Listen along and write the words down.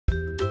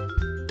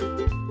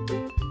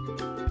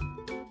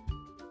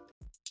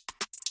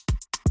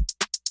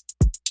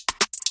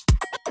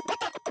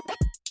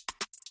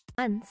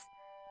Once,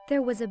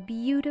 there was a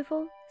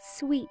beautiful,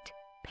 sweet,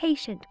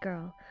 patient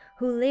girl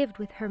who lived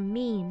with her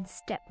mean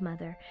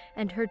stepmother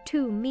and her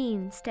two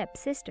mean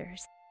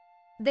stepsisters.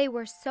 They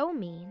were so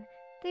mean,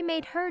 they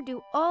made her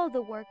do all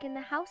the work in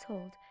the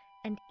household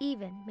and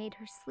even made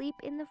her sleep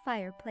in the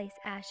fireplace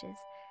ashes.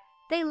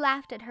 They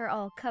laughed at her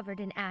all covered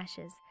in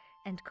ashes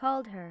and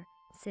called her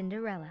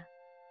Cinderella.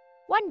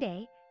 One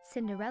day,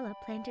 Cinderella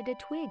planted a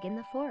twig in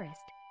the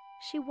forest.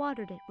 She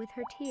watered it with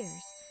her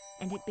tears,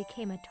 and it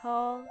became a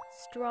tall,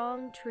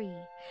 strong tree,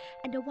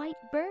 and a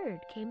white bird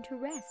came to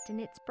rest in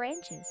its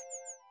branches.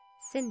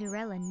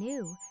 Cinderella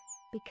knew,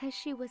 because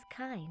she was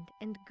kind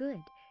and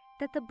good,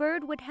 that the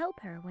bird would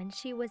help her when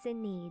she was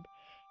in need,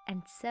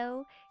 and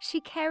so she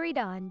carried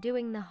on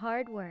doing the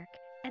hard work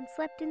and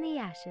slept in the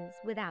ashes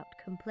without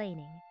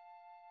complaining.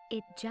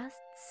 It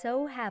just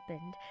so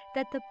happened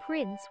that the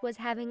prince was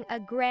having a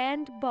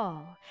grand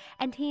ball,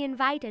 and he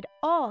invited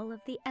all of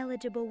the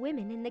eligible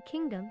women in the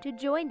kingdom to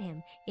join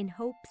him in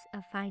hopes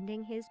of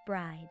finding his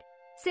bride.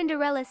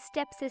 Cinderella's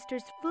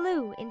stepsisters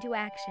flew into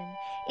action,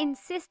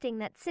 insisting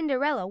that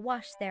Cinderella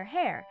wash their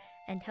hair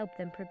and help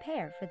them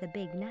prepare for the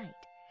big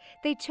night.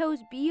 They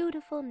chose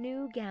beautiful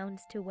new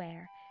gowns to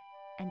wear,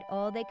 and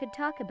all they could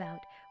talk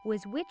about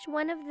was which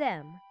one of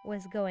them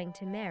was going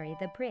to marry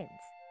the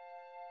prince.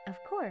 Of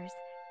course,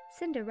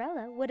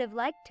 Cinderella would have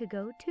liked to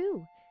go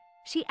too.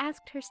 She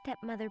asked her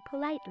stepmother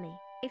politely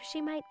if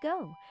she might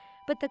go,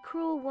 but the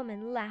cruel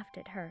woman laughed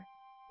at her.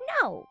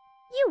 "No,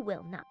 you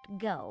will not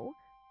go,"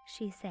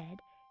 she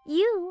said.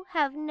 "You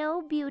have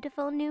no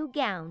beautiful new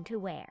gown to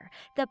wear.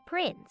 The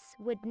prince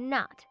would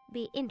not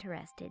be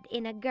interested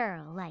in a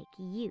girl like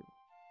you."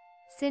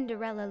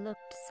 Cinderella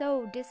looked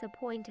so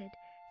disappointed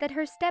that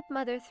her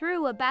stepmother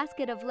threw a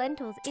basket of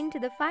lentils into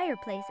the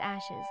fireplace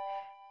ashes.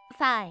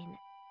 "Fine,"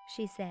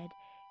 she said.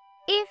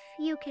 "If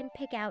you can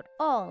pick out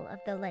all of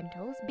the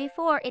lentils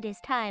before it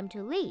is time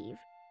to leave,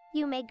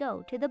 you may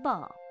go to the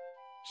ball."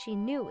 She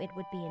knew it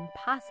would be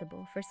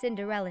impossible for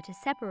Cinderella to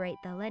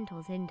separate the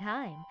lentils in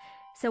time,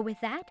 so with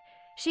that,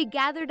 she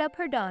gathered up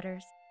her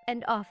daughters,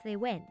 and off they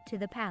went to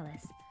the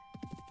palace.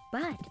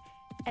 But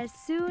as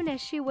soon as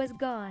she was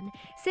gone,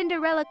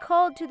 Cinderella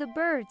called to the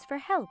birds for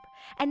help,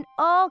 and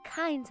all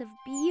kinds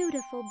of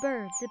beautiful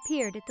birds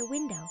appeared at the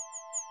window.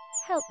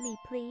 "Help me,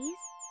 please,"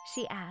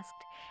 she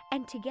asked,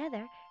 and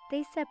together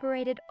they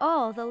separated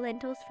all the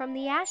lentils from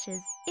the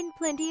ashes in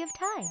plenty of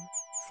time.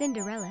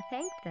 Cinderella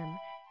thanked them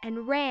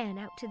and ran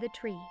out to the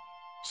tree.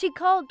 She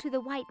called to the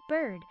white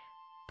bird,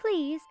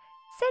 "Please,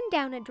 send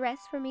down a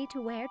dress for me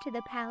to wear to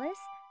the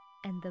palace."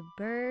 And the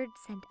bird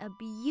sent a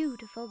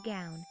beautiful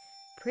gown,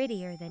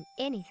 prettier than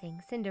anything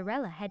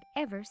Cinderella had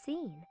ever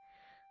seen.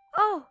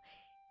 "Oh,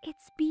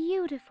 it's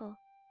beautiful.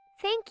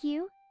 Thank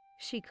you,"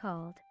 she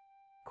called.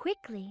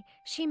 Quickly,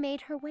 she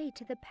made her way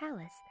to the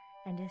palace,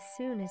 and as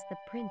soon as the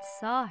prince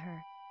saw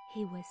her,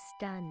 he was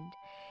stunned.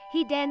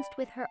 He danced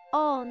with her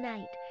all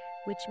night,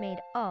 which made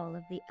all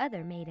of the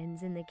other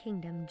maidens in the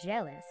kingdom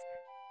jealous.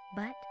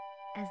 But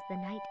as the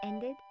night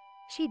ended,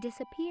 she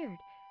disappeared,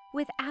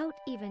 without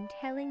even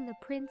telling the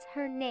prince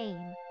her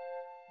name.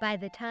 By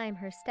the time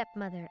her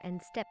stepmother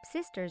and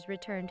stepsisters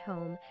returned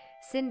home,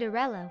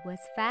 Cinderella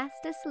was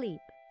fast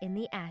asleep in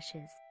the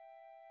ashes.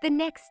 The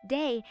next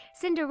day,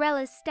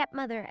 Cinderella's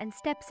stepmother and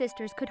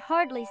stepsisters could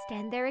hardly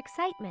stand their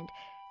excitement.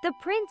 The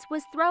prince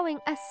was throwing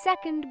a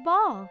second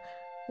ball.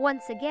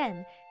 Once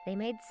again, they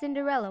made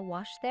Cinderella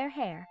wash their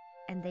hair,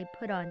 and they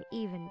put on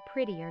even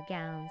prettier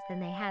gowns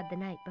than they had the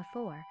night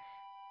before.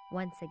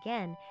 Once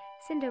again,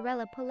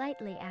 Cinderella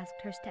politely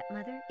asked her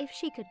stepmother if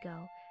she could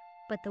go,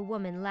 but the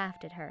woman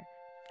laughed at her.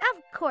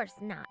 "Of course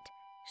not,"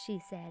 she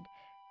said.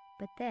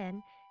 But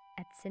then,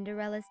 at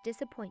Cinderella's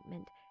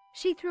disappointment,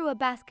 she threw a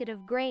basket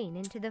of grain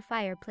into the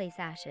fireplace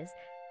ashes.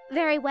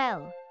 "Very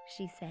well,"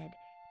 she said.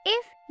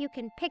 "If you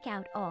can pick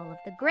out all of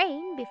the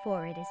grain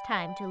before it is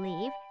time to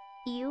leave,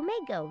 you may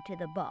go to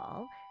the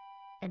ball."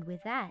 And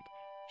with that,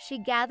 she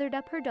gathered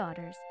up her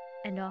daughters,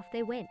 and off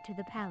they went to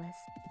the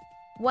palace.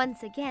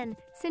 Once again,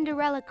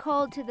 Cinderella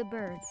called to the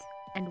birds,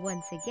 and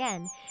once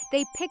again,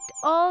 they picked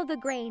all the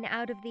grain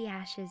out of the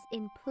ashes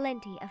in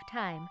plenty of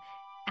time.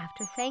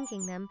 After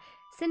thanking them,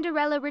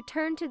 Cinderella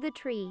returned to the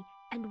tree,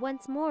 and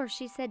once more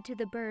she said to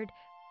the bird,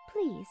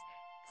 "Please,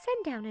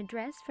 send down a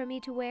dress for me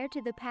to wear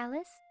to the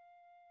palace."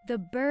 The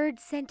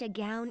bird sent a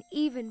gown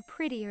even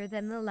prettier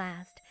than the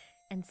last,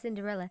 and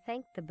Cinderella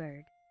thanked the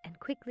bird and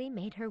quickly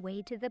made her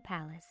way to the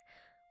palace.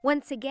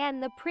 Once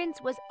again, the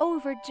prince was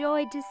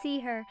overjoyed to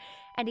see her,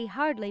 and he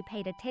hardly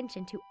paid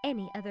attention to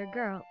any other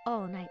girl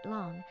all night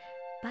long.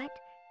 But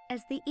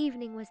as the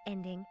evening was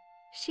ending,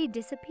 she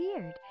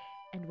disappeared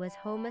and was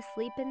home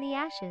asleep in the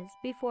ashes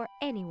before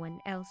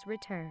anyone else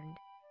returned.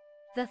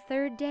 The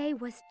third day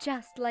was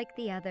just like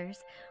the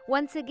others.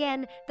 Once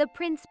again, the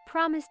prince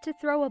promised to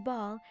throw a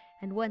ball,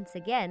 and once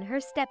again her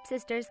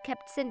stepsisters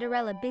kept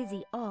Cinderella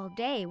busy all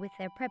day with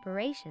their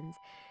preparations.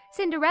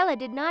 Cinderella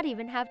did not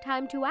even have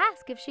time to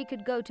ask if she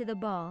could go to the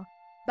ball.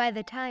 By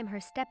the time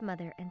her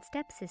stepmother and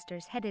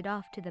stepsisters headed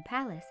off to the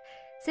palace,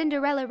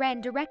 Cinderella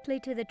ran directly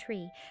to the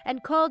tree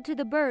and called to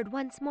the bird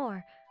once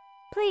more,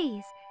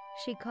 "Please,"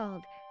 she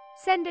called,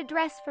 "send a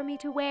dress for me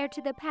to wear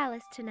to the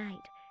palace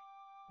tonight."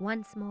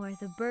 Once more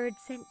the bird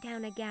sent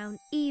down a gown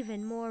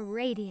even more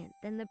radiant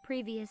than the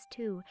previous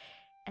two,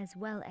 as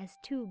well as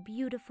 2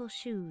 beautiful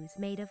shoes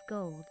made of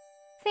gold.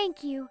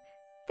 "Thank you,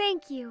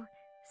 thank you,"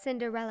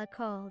 Cinderella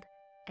called,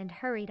 and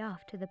hurried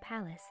off to the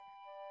palace.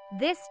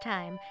 This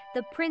time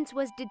the prince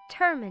was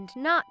determined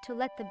not to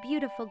let the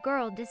beautiful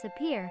girl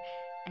disappear,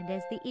 and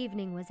as the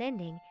evening was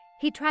ending,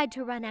 he tried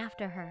to run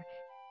after her.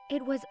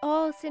 It was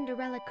all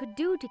Cinderella could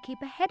do to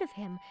keep ahead of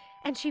him,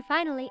 and she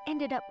finally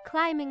ended up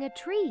climbing a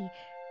tree,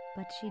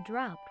 but she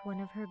dropped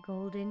one of her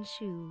golden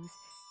shoes.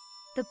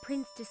 The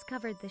prince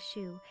discovered the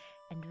shoe,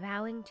 and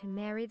vowing to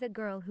marry the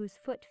girl whose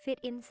foot fit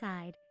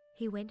inside,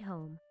 he went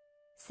home.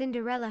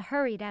 Cinderella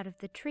hurried out of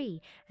the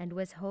tree and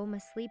was home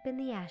asleep in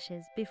the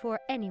ashes before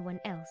anyone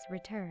else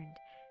returned.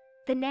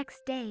 The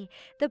next day,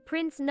 the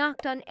prince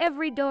knocked on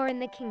every door in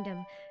the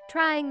kingdom,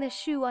 trying the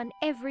shoe on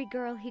every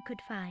girl he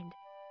could find.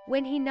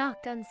 When he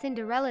knocked on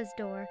Cinderella's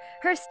door,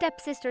 her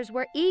stepsisters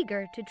were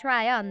eager to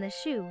try on the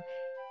shoe.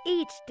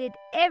 Each did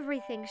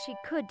everything she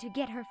could to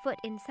get her foot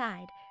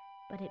inside,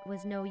 but it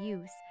was no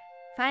use.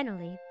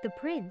 Finally, the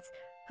prince,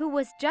 who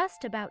was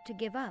just about to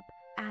give up,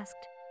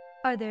 asked,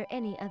 "Are there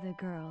any other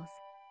girls?"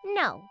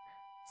 "No,"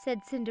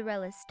 said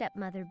Cinderella's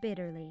stepmother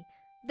bitterly.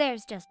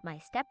 "There's just my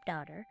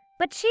stepdaughter,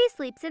 but she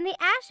sleeps in the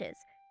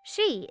ashes.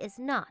 She is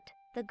not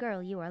the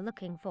girl you are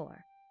looking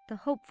for." The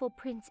hopeful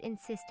prince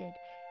insisted,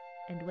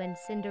 and when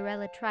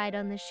Cinderella tried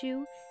on the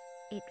shoe,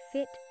 it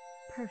fit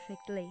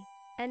perfectly.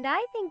 And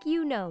I think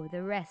you know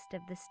the rest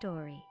of the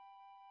story.